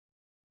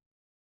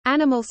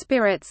Animal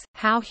Spirits,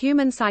 How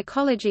Human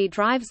Psychology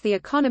Drives the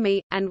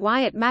Economy, and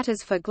Why It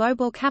Matters for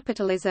Global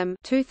Capitalism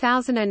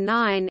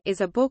 2009 is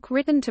a book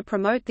written to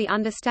promote the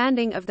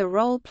understanding of the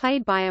role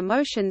played by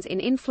emotions in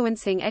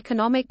influencing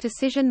economic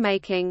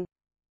decision-making.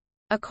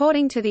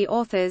 According to the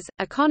authors,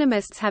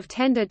 economists have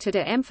tended to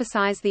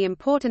de-emphasize the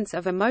importance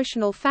of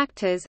emotional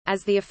factors,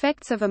 as the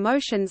effects of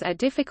emotions are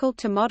difficult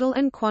to model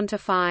and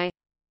quantify.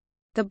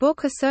 The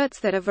book asserts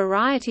that a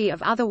variety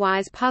of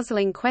otherwise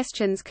puzzling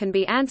questions can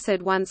be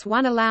answered once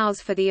one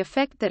allows for the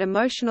effect that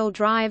emotional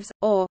drives,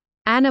 or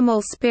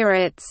animal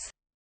spirits,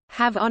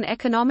 have on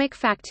economic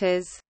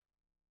factors.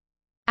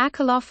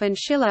 Akerlof and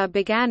Schiller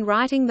began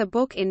writing the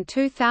book in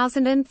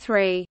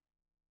 2003.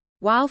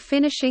 While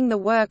finishing the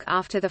work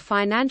after the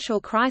financial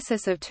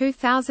crisis of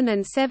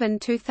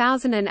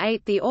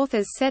 2007–2008, the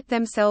authors set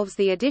themselves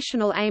the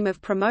additional aim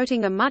of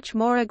promoting a much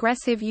more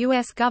aggressive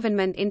U.S.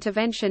 government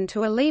intervention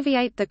to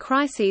alleviate the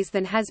crises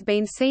than has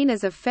been seen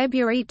as of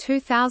February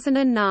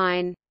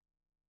 2009.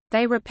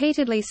 They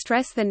repeatedly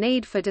stress the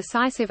need for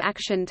decisive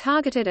action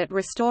targeted at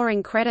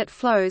restoring credit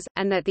flows,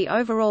 and that the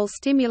overall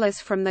stimulus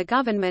from the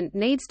government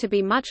needs to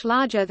be much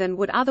larger than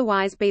would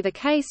otherwise be the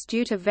case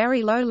due to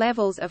very low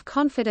levels of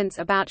confidence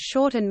about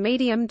short and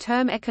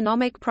medium-term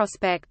economic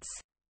prospects.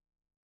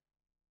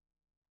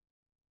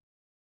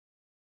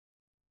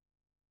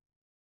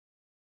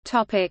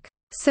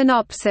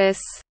 Synopsis.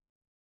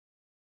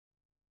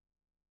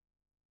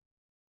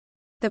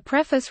 The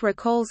preface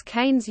recalls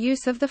Keynes'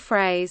 use of the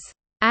phrase,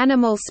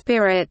 "animal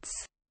spirits,"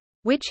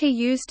 which he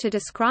used to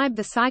describe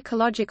the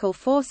psychological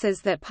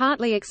forces that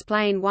partly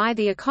explain why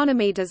the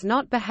economy does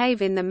not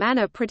behave in the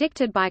manner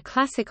predicted by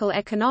classical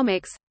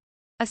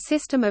economics—a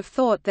system of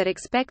thought that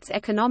expects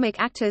economic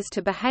actors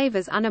to behave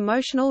as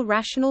unemotional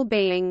rational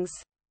beings.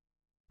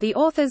 The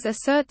authors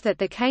assert that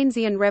the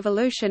Keynesian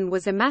revolution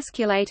was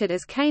emasculated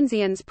as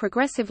Keynesians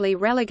progressively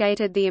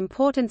relegated the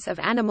importance of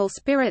animal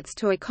spirits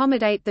to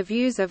accommodate the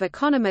views of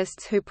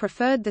economists who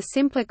preferred the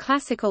simpler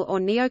classical or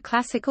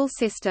neoclassical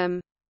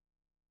system.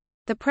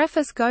 The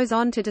preface goes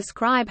on to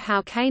describe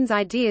how Keynes'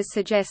 ideas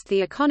suggest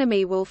the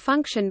economy will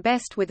function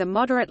best with a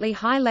moderately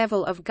high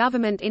level of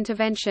government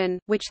intervention,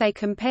 which they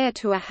compare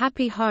to a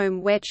happy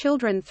home where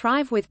children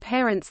thrive with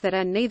parents that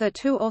are neither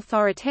too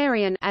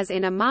authoritarian as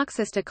in a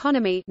Marxist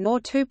economy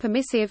nor too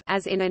permissive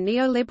as in a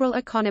neoliberal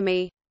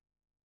economy.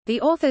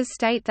 The authors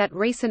state that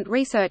recent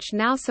research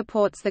now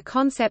supports the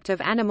concept of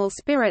animal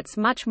spirits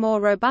much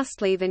more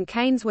robustly than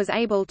Keynes was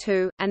able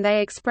to, and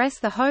they express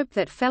the hope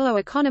that fellow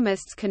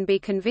economists can be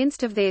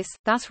convinced of this,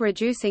 thus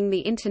reducing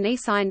the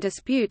internecine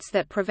disputes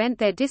that prevent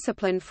their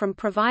discipline from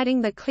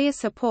providing the clear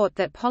support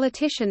that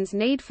politicians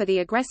need for the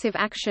aggressive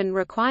action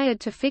required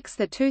to fix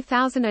the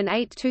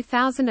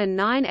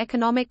 2008–2009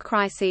 economic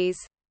crises.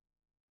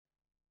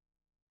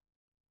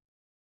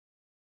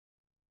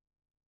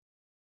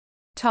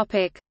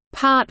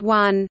 Part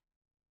 1.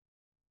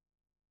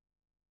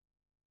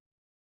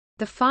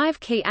 The 5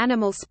 key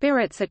animal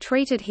spirits are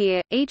treated here,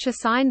 each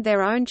assigned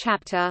their own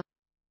chapter.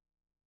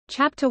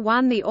 Chapter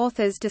 1. The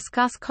authors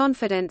discuss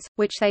confidence,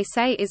 which they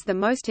say is the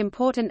most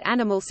important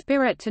animal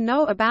spirit to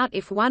know about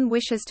if one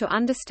wishes to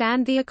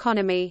understand the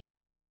economy.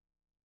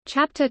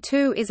 Chapter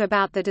 2 is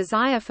about the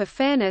desire for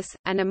fairness,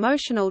 an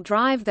emotional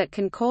drive that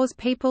can cause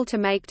people to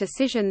make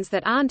decisions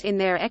that aren't in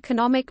their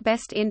economic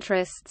best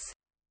interests.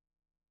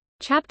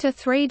 Chapter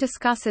 3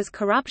 discusses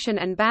corruption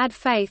and bad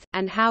faith,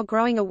 and how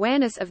growing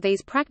awareness of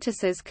these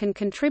practices can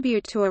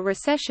contribute to a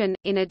recession,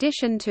 in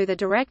addition to the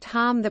direct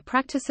harm the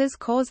practices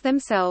cause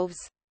themselves.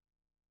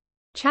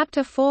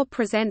 Chapter 4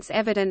 presents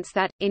evidence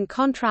that, in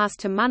contrast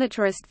to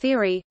monetarist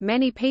theory,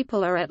 many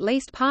people are at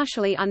least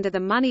partially under the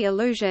money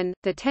illusion,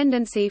 the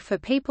tendency for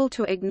people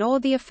to ignore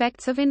the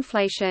effects of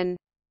inflation.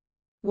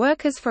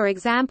 Workers, for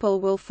example,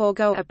 will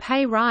forego a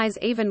pay rise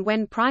even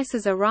when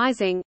prices are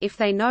rising, if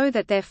they know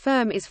that their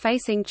firm is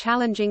facing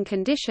challenging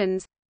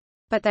conditions,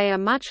 but they are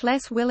much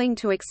less willing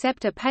to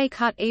accept a pay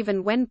cut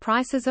even when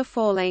prices are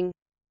falling.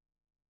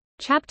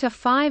 Chapter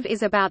 5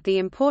 is about the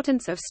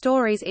importance of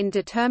stories in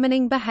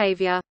determining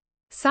behavior.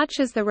 Such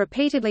as the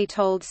repeatedly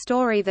told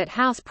story that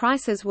house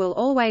prices will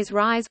always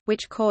rise,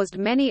 which caused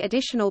many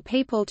additional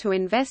people to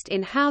invest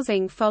in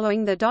housing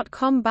following the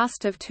dot-com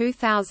bust of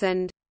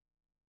 2000.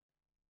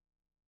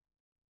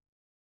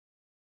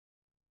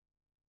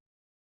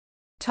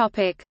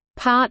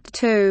 Part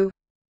 2.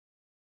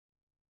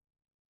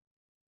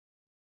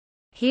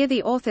 Here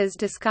the authors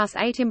discuss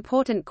 8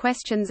 important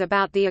questions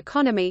about the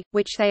economy,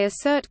 which they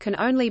assert can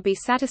only be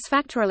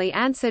satisfactorily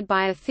answered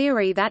by a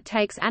theory that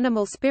takes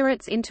animal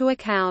spirits into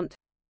account.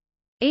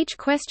 Each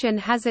question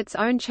has its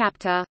own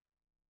chapter.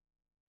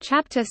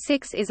 Chapter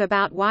 6 is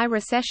about why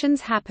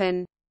recessions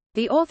happen.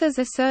 The authors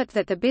assert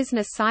that the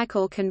business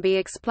cycle can be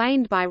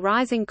explained by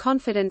rising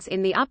confidence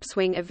in the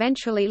upswing,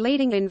 eventually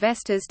leading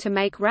investors to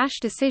make rash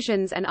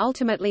decisions and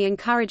ultimately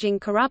encouraging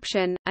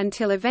corruption,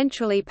 until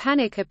eventually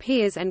panic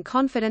appears and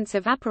confidence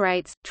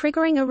evaporates,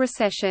 triggering a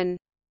recession.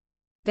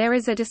 There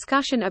is a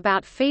discussion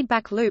about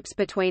feedback loops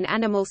between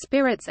animal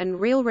spirits and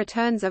real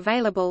returns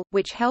available,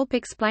 which help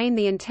explain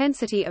the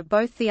intensity of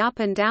both the up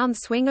and down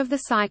swing of the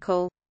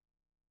cycle.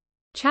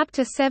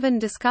 Chapter 7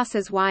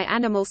 discusses why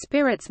animal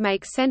spirits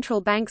make central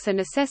banks a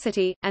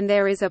necessity, and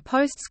there is a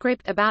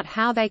postscript about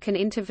how they can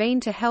intervene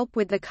to help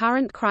with the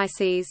current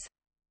crises.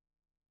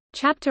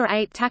 Chapter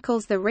 8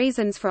 tackles the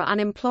reasons for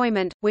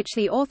unemployment, which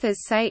the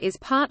authors say is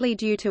partly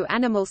due to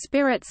animal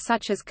spirits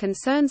such as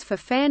concerns for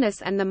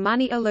fairness and the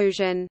money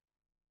illusion.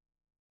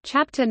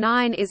 Chapter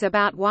 9 is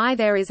about why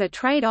there is a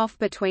trade-off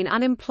between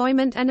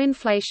unemployment and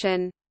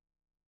inflation.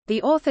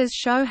 The authors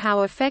show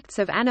how effects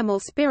of animal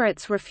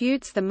spirits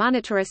refutes the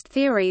monetarist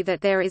theory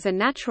that there is a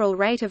natural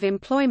rate of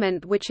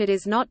employment which it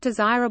is not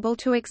desirable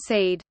to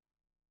exceed.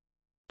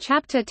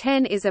 Chapter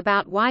 10 is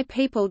about why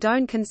people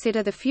don't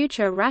consider the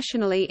future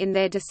rationally in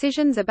their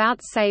decisions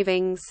about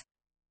savings.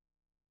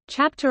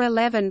 Chapter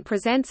 11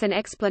 presents an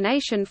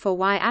explanation for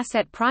why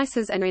asset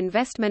prices and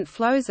investment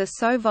flows are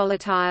so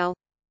volatile.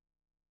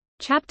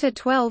 Chapter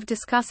 12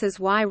 discusses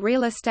why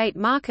real estate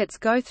markets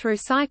go through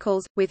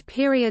cycles, with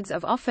periods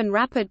of often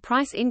rapid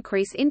price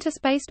increase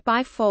interspaced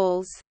by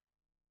falls.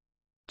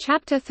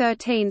 Chapter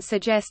 13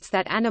 suggests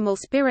that animal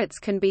spirits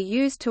can be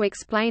used to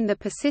explain the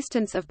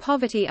persistence of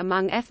poverty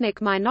among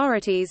ethnic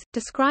minorities,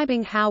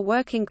 describing how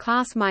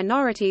working-class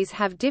minorities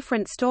have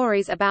different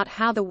stories about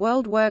how the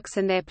world works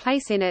and their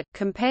place in it,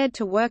 compared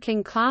to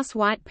working-class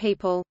white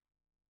people.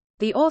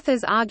 The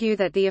authors argue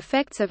that the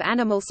effects of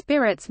animal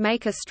spirits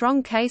make a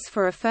strong case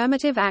for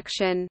affirmative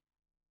action.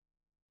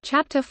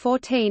 Chapter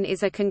 14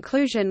 is a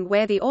conclusion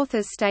where the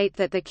authors state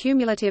that the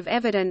cumulative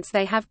evidence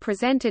they have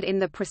presented in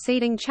the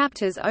preceding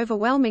chapters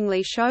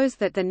overwhelmingly shows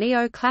that the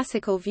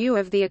neo-classical view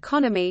of the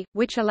economy,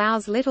 which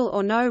allows little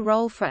or no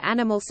role for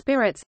animal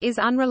spirits, is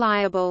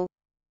unreliable.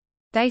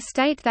 They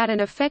state that an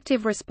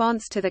effective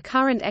response to the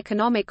current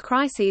economic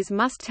crises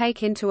must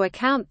take into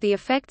account the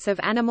effects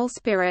of animal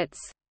spirits.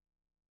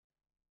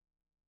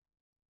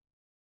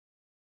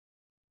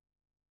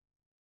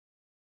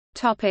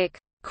 Topic: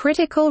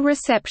 Critical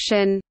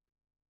reception.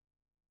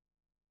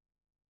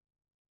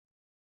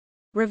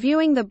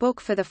 Reviewing the book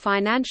for the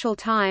Financial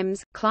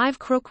Times, Clive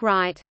Crook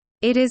wrote,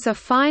 "It is a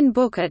fine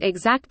book at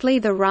exactly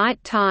the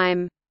right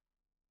time.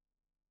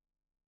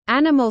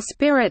 Animal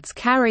Spirits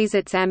carries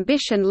its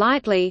ambition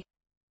lightly,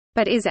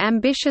 but is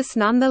ambitious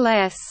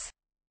nonetheless.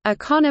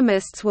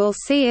 Economists will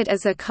see it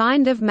as a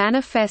kind of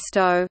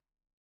manifesto."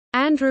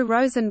 Andrew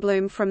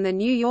Rosenblum from the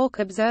New York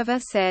Observer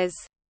says,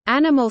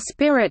 "Animal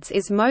Spirits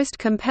is most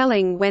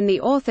compelling when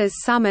the authors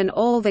summon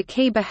all the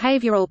key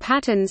behavioral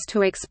patterns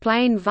to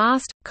explain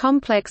vast,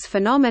 complex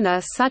phenomena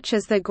such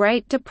as the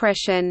Great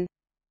Depression.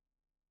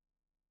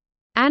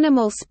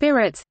 Animal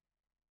Spirits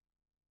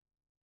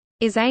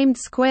is aimed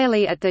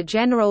squarely at the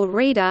general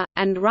reader,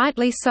 and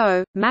rightly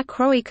so.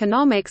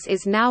 Macroeconomics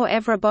is now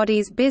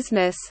everybody's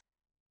business.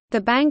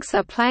 The banks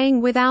are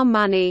playing with our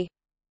money."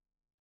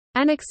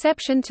 An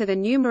exception to the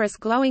numerous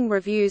glowing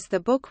reviews the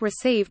book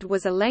received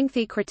was a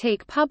lengthy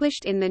critique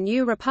published in the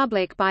New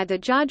Republic by the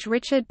judge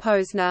Richard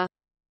Posner.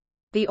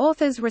 The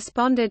authors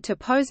responded to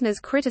Posner's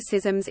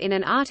criticisms in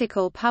an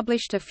article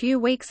published a few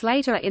weeks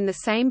later in the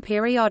same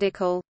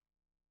periodical.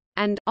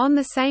 And, on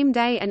the same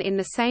day and in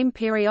the same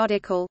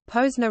periodical,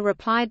 Posner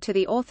replied to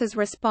the author's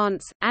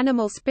response.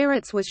 Animal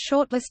Spirits was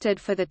shortlisted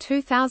for the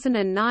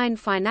 2009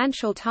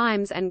 Financial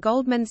Times and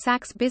Goldman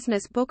Sachs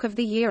Business Book of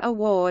the Year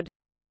award.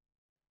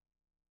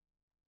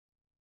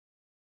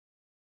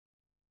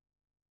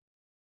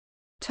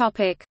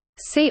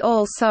 See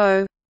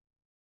also: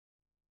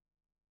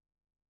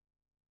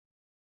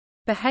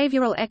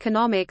 Behavioral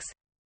economics,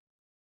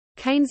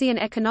 Keynesian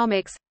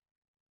economics,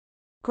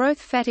 growth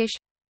fetish,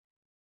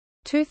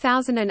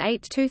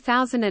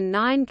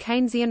 2008–2009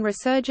 Keynesian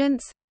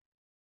resurgence,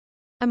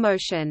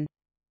 emotion.